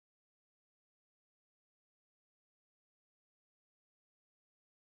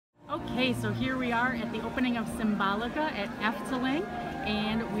Okay, so here we are at the opening of Symbolica at Efteling,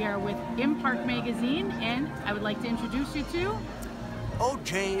 and we are with Park Magazine, and I would like to introduce you to...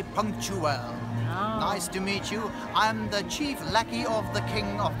 O.J. Punctuel. Oh. Nice to meet you. I'm the chief lackey of the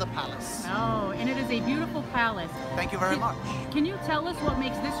king of the palace. Oh, and it is a beautiful palace. Thank you very much. Can you tell us what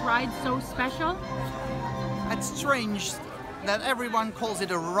makes this ride so special? It's strange that everyone calls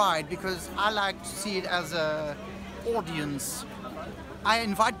it a ride because I like to see it as an audience. I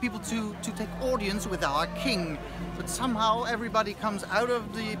invite people to take audience with our king, but somehow everybody comes out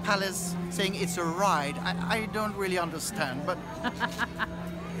of the palace saying it's a ride. I don't really understand, but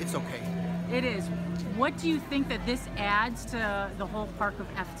it's okay. It is. What do you think that this adds to the whole park of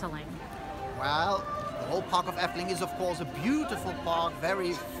Efteling? Well, the whole park of Efteling is of course a beautiful park,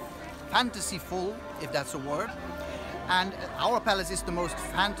 very fantasyful, if that's a word. And our palace is the most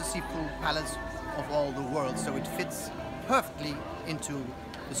fantasyful palace of all the world, so it fits perfectly into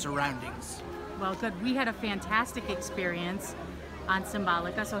the surroundings. Well, good. We had a fantastic experience on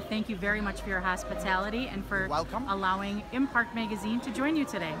Symbolica, so thank you very much for your hospitality and for allowing Park Magazine to join you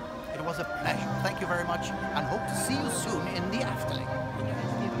today. It was a pleasure. Thank you very much, and hope to see you soon in the Efteling.